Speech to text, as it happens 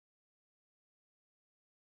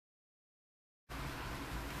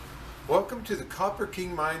Welcome to the Copper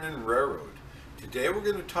King Mine and Railroad. Today we're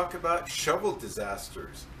going to talk about shovel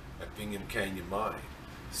disasters at Bingham Canyon Mine.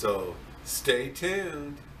 So stay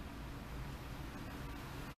tuned.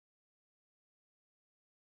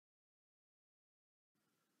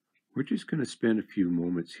 We're just going to spend a few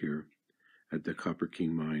moments here at the Copper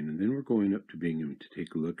King Mine, and then we're going up to Bingham to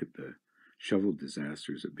take a look at the shovel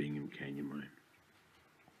disasters at Bingham Canyon Mine.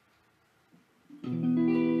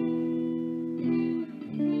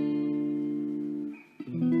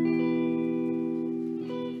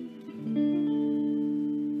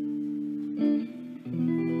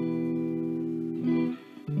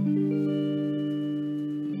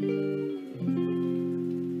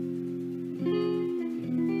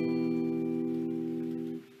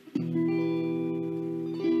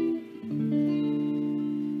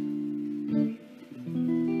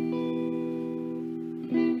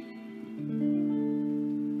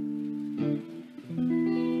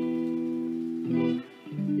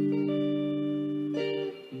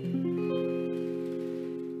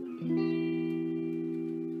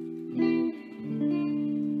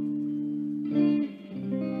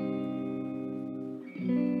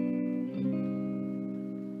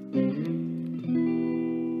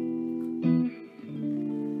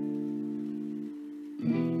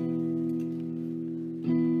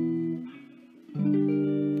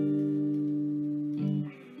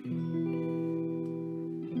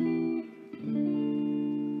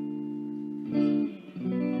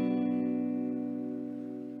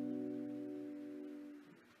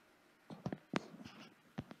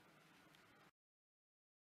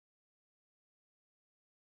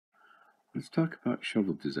 Let's talk about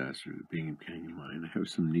shovel disasters at Bingham Canyon Mine. I have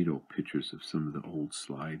some neat old pictures of some of the old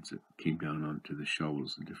slides that came down onto the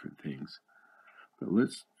shovels and different things. But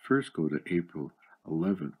let's first go to April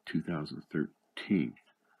 11th, 2013.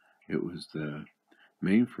 It was the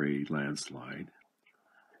Manefay landslide.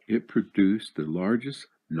 It produced the largest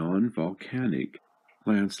non-volcanic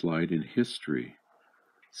landslide in history.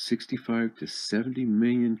 65 to 70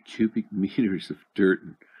 million cubic meters of dirt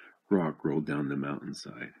and rock rolled down the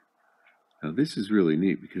mountainside. Now this is really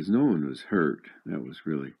neat because no one was hurt.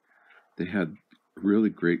 They had really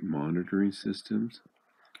great monitoring systems,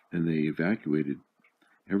 and they evacuated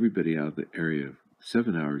everybody out of the area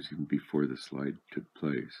 7 hours even before the slide took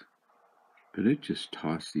place. But it just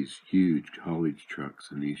tossed these huge haulage trucks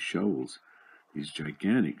and these shovels, these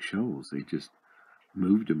gigantic shovels. They just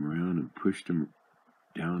moved them around and pushed them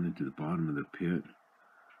down into the bottom of the pit.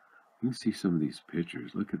 You can see some of these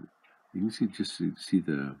pictures. Look at it. You can see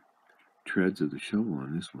the treads of the shovel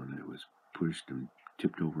on this one. It was pushed and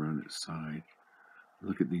tipped over on its side.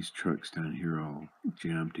 Look at these trucks down here all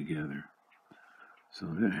jammed together.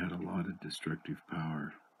 So it had a lot of destructive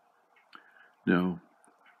power. Now,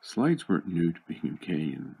 slides weren't new to Bingham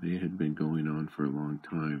Canyon. They had been going on for a long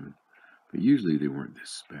time, but usually they weren't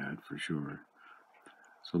this bad for sure.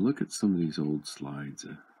 So look at some of these old slides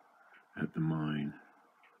at the mine.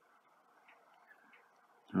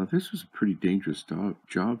 Now this was a pretty dangerous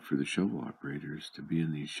job for the shovel operators, to be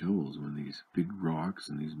in these shovels when these big rocks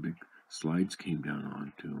and these big slides came down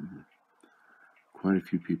onto them. Quite a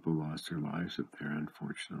few people lost their lives up there,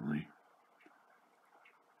 unfortunately.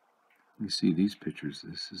 You see these pictures.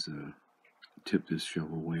 This is tipped this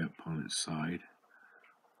shovel way up on its side.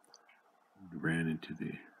 Ran into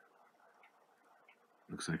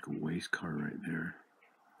looks like a waste car right there.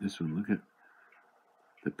 This one, look at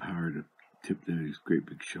the power to tip these great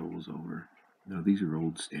big shovels over. Now these are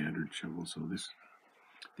old standard shovels, so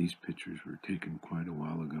these pictures were taken quite a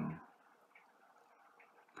while ago.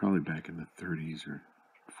 Probably back in the 30s or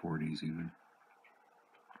 40s even.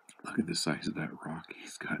 Look at the size of that rock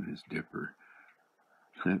he's got in his dipper.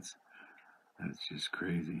 That's just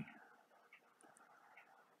crazy.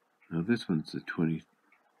 Now this one's a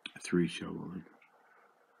 23 shovel.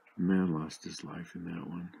 A man lost his life in that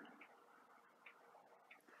one.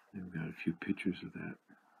 We've got a few pictures of that.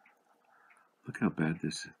 Look how bad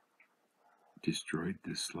this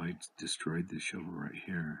slide destroyed this shovel right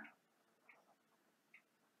here.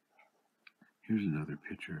 Here's another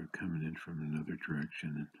picture coming in from another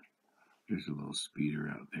direction, and there's a little speeder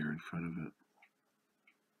out there in front of it.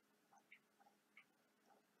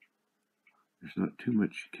 There's not too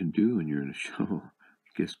much you can do when you're in a shovel.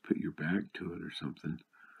 I guess put your back to it or something.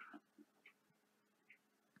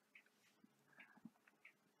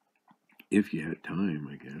 If you had time,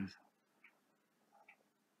 I guess.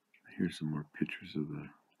 Here's some more pictures of the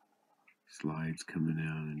slides coming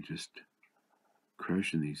out and just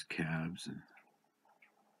crushing these cabs and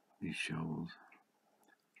these shovels.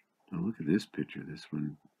 Now look at this picture. This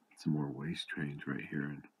one, some more waste trains right here,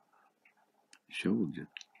 and the shovel just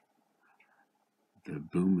the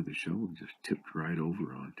boom of the shovel just tipped right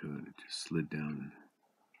over onto it. It just slid down and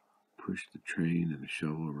pushed the train and the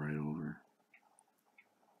shovel right over.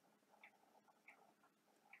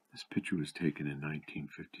 This picture was taken in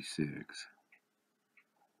 1956.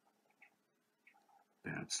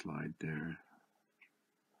 Bad slide there.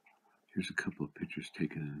 Here's a couple of pictures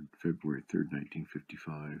taken in February 3rd,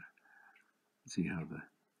 1955. See how the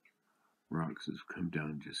rocks have come down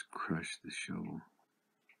and just crushed the shovel.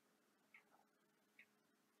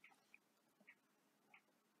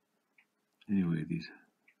 Anyway, these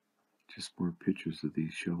just more pictures of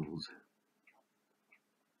these shovels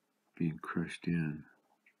being crushed in.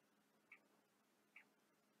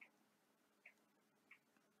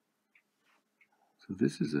 So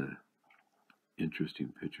this is a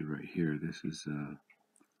interesting picture right here. This is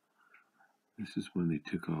when they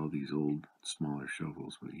took all these old smaller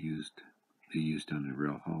shovels they used down in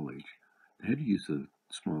rail haulage. They had to use a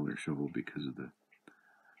smaller shovel because of the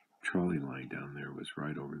trolley line down there was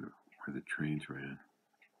right over where the trains ran.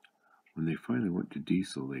 When they finally went to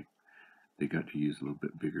diesel, they got to use a little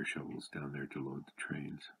bit bigger shovels down there to load the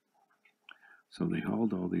trains. So they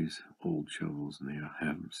hauled all these old shovels and they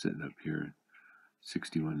have them sitting up here at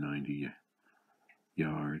 6190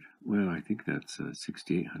 yard. Well, I think that's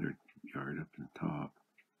 6800 yard up in the top.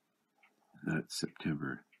 And that's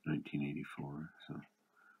September 1984. So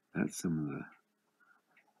that's some of the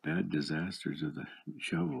bad disasters of the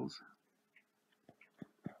shovels.